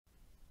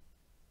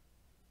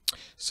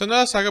So now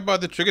let's talk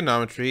about the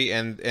trigonometry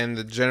and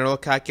the general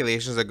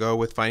calculations that go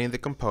with finding the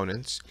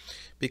components.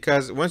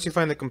 Because once you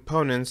find the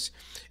components,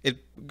 it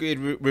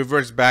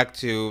reverts back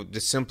to the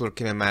simpler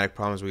kinematic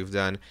problems we've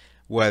done,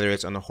 whether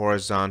it's on the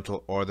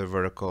horizontal or the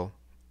vertical,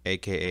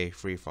 aka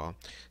free fall.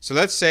 So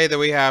let's say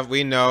that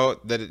we know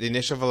that the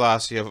initial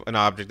velocity of an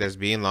object that's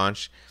being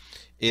launched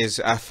is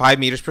 5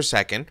 meters per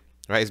second,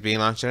 right? It's being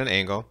launched at an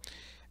angle,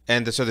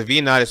 and so the v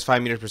naught is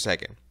 5 meters per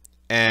second.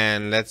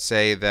 And let's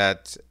say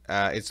that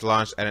it's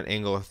launched at an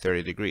angle of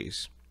 30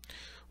 degrees.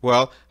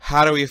 Well,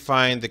 how do we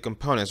find the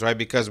components, right?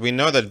 Because we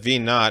know that v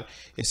naught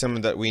is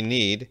something that we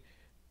need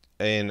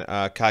in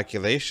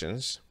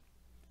calculations,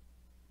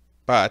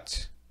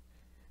 but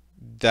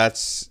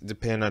that's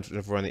dependent on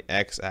if we're on the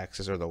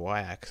x-axis or the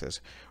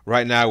y-axis.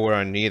 Right now we're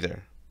on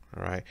neither,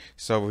 all right?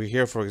 So over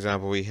here, for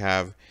example, we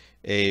have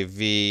a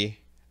v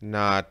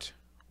naught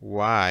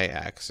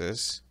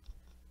y-axis,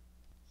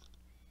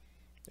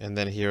 and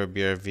then here would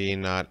be our v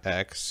naught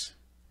x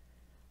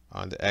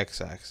on the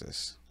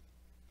x-axis.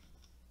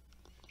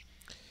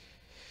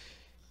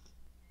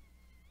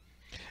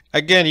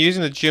 Again,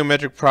 using the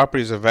geometric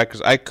properties of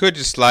vectors, I could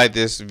just slide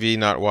this v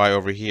naught y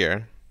over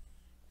here,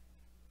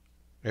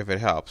 if it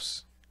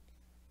helps.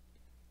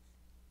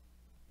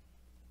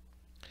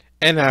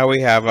 And now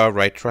we have our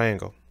right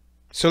triangle.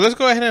 So let's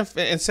go ahead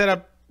and set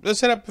up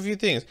a few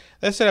things.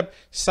 Let's set up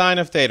sine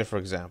of theta, for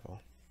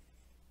example.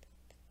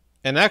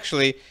 And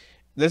actually,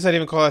 let's not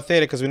even call it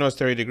theta because we know it's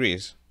 30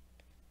 degrees.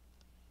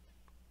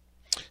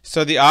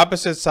 So the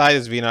opposite side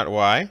is v naught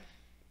y.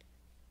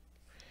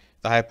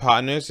 The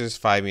hypotenuse is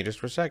 5 meters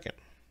per second.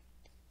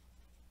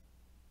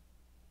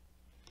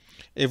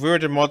 If we were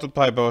to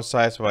multiply both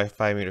sides by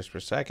 5 meters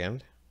per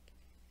second,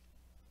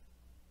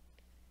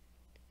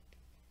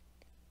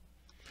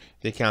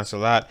 they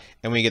cancel out,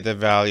 and we get the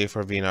value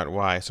for v naught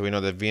y. So we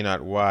know that v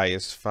naught y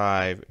is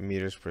 5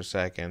 meters per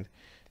second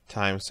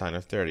times sine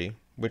of 30,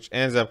 which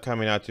ends up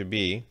coming out to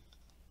be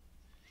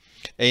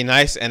a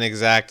nice and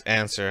exact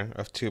answer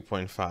of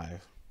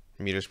 2.5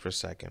 meters per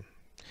second.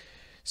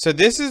 So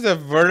this is the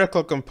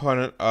vertical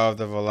component of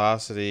the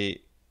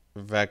velocity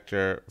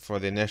vector for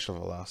the initial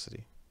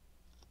velocity.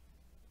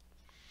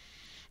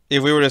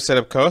 If we were to set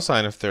up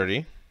cosine of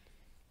 30,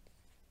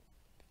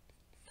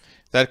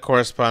 that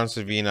corresponds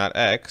to v naught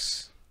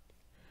x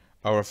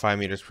over 5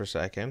 meters per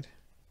second.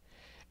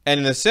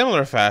 And in a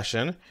similar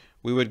fashion,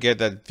 we would get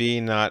that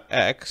v naught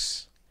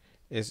x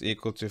is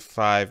equal to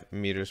 5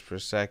 meters per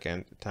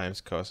second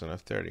times cosine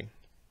of 30.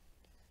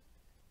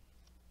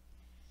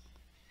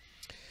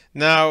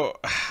 Now,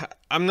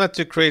 I'm not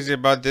too crazy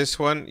about this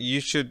one.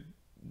 You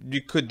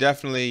could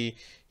definitely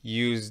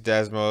use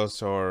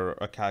Desmos or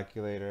a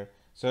calculator.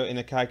 So in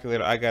a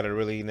calculator, I got a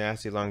really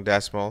nasty long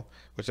decimal,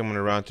 which I'm going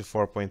to round to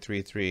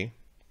 4.33.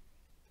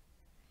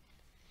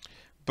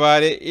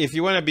 But if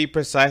you want to be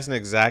precise and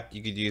exact,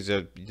 you could use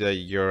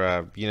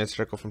your unit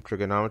circle from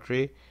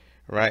trigonometry,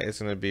 right? It's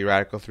going to be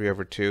radical 3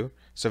 over 2.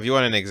 So if you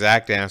want an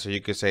exact answer,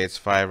 you could say it's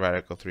 5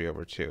 radical 3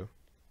 over 2.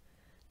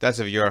 That's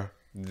if you're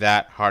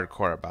that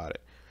hardcore about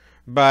it.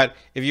 But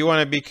if you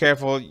want to be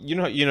careful, you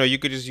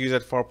could just use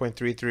that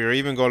 4.33 or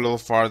even go a little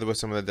farther with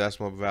some of the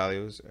decimal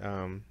values.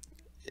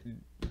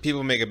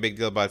 People make a big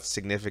deal about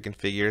significant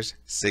figures,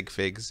 sig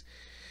figs.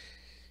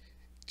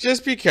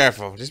 Just be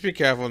careful. Just be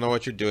careful, know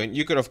what you're doing.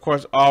 You could, of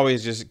course,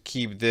 always just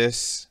keep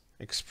this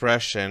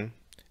expression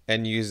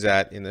and use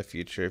that in the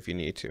future if you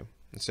need to,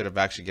 instead of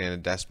actually getting a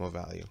decimal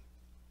value.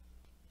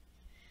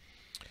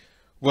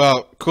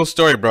 Well, cool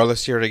story, bro.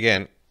 Let's hear it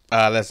again.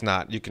 Let's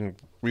not. You can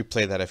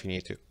replay that if you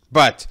need to.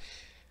 But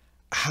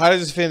how does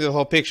this fit into the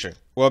whole picture?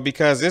 Well,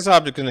 because this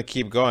object is going to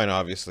keep going,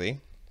 obviously.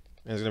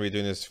 And it's going to be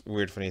doing this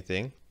weird, funny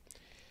thing.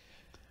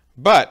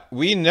 But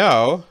we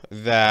know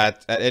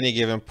that at any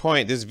given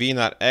point, this v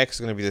naught x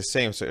is going to be the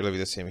same. So it'll be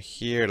the same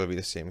here, it'll be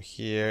the same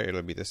here,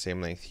 it'll be the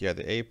same length here at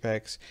the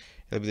apex,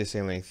 it'll be the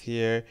same length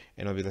here,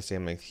 and it'll be the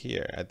same length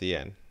here at the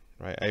end.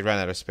 Right? I ran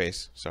out of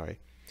space, sorry.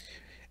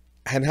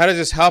 And how does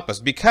this help us?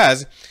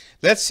 Because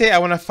let's say I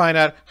want to find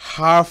out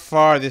how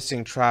far this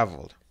thing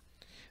traveled.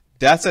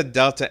 That's a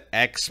delta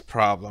x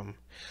problem.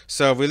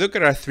 So if we look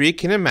at our 3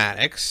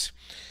 kinematics,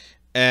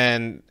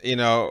 and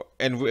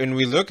and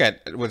we look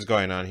at what's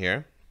going on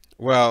here,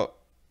 well,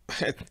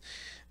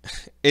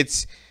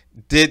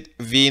 did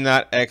v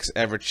naught x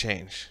ever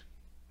change,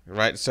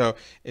 right? So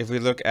if we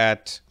look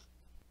at,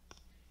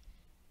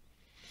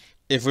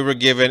 if we were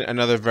given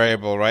another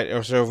variable, right?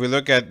 Or so if we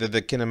look at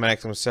the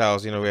kinematics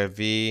themselves, we have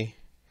v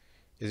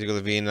is equal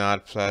to v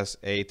naught plus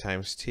a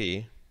times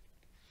t,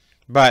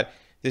 but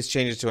this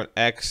changes to an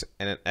x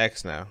and an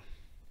x now.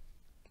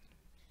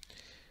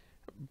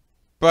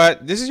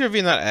 But this is your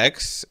v naught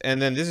x,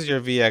 and then this is your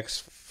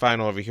vx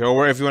final over here,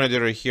 or if you want to do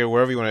it right here,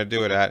 wherever you want to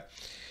do it at.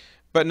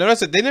 But notice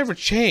that they never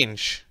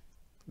change.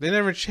 They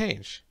never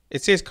change.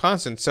 It stays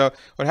constant. So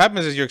what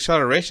happens is your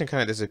acceleration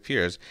kind of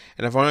disappears.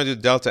 And if I want to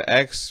do delta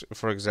x,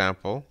 for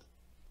example,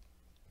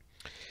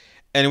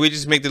 and we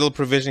just make the little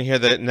provision here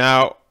that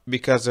now,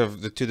 because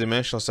of the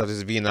two-dimensional stuff, this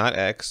is v naught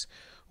x.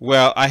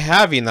 Well, I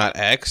have v naught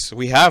x.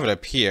 We have it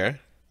up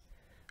here,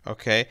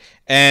 Okay,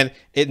 and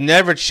it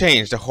never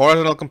changed. The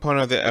horizontal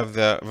component of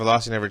the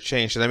velocity never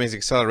changed. So that means the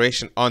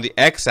acceleration on the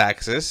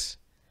x-axis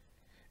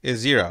is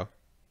 0.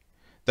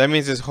 That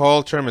means this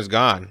whole term is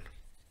gone.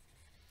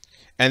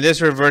 And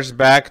this reverts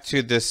back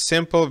to the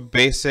simple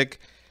basic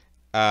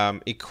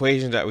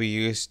equation that we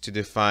use to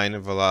define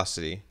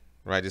velocity,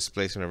 right?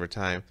 Displacement over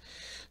time.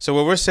 So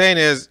what we're saying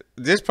is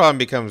this problem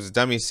becomes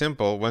dummy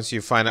simple once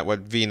you find out what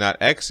v naught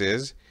x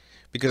is,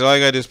 because all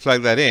you gotta do is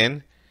plug that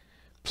in,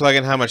 plug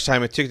in how much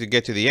time it took to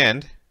get to the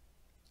end,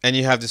 and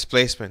you have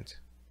displacement.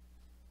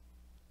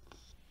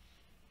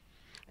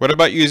 What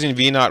about using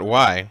v naught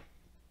y?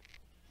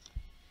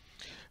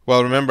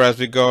 Well, remember, as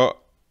we go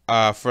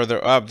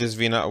further up, this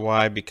v naught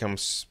y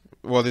becomes,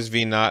 well, this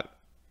v naught,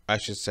 I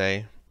should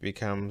say,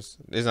 becomes,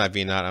 it's not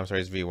v naught, I'm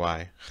sorry, it's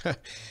vy.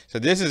 So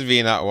this is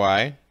v naught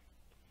y,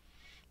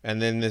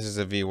 and then this is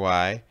a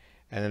vy,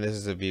 and then this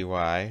is a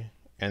vy,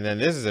 and then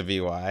this is a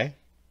vy,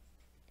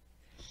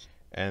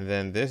 and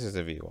then this is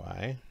a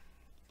vy,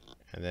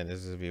 and then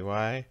this is a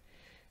vy.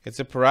 It's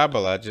a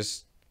parabola,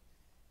 just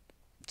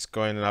it's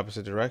going in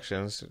opposite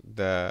directions.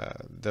 The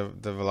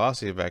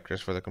velocity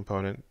vectors for the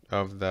component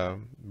of the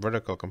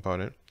vertical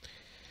component.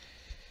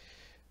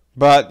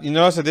 But you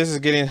notice that this is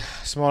getting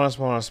smaller and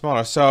smaller and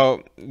smaller.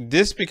 So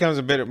this becomes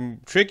a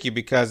bit tricky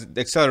because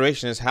the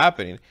acceleration is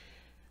happening.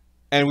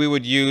 And we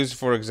would use,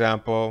 for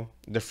example,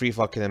 the free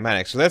fall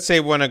kinematics. So let's say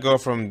we want to go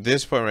from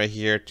this point right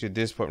here to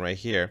this point right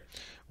here.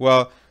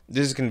 Well,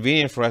 this is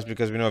convenient for us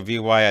because we know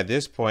Vy at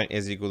this point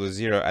is equal to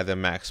 0 at the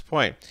max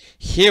point.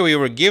 Here we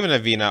were given a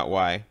V naught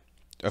y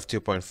of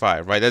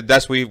 2.5, right?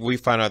 That's we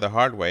found out the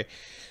hard way.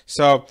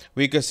 So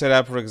we could set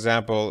up, for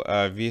example,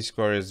 V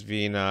squared is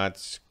V naught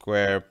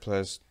squared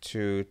plus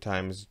 2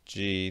 times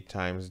G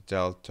times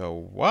delta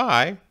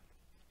y.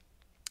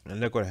 And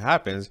look what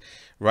happens,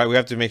 right? We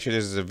have to make sure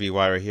this is a Vy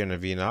right here and a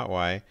V naught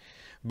y.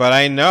 But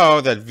I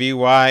know that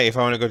Vy, if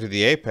I want to go to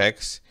the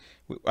apex,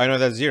 I know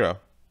that's 0.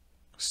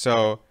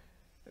 So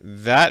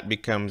that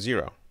becomes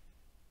 0.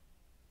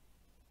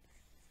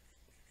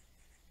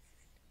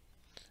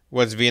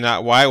 What's V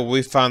naught y? Well,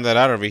 we found that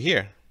out over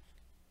here,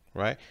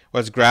 right?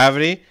 What's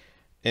gravity?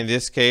 In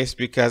this case,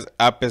 because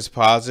up is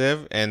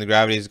positive and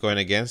gravity is going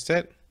against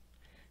it,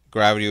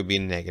 gravity would be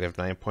negative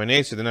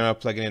 9.8. So then I'm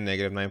plugging in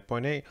negative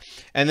 9.8.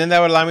 And then that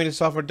would allow me to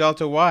solve for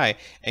delta y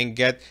and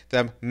get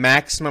the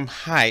maximum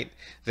height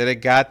that it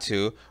got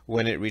to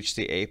when it reached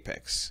the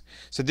apex.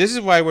 So this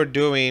is why we're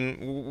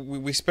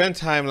doing, we spent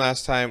time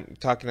last time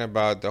talking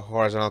about the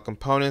horizontal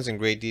components in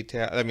great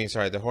detail.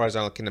 The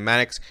horizontal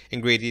kinematics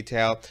in great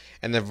detail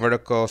and the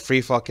vertical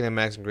free fall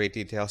kinematics in great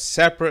detail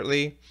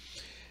separately.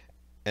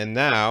 And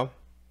now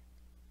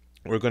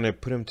we're going to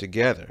put them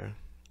together.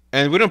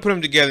 And we don't put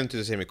them together into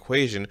the same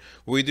equation.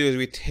 What we do is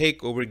we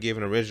take what we're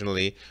given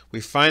originally, we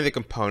find the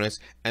components,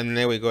 and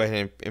then we go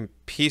ahead and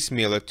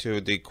piecemeal it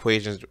to the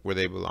equations where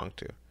they belong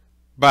to.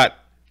 But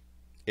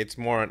it's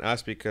more on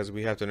us because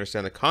we have to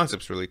understand the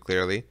concepts really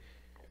clearly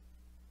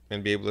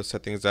and be able to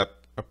set things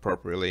up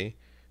appropriately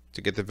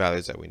to get the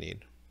values that we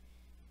need.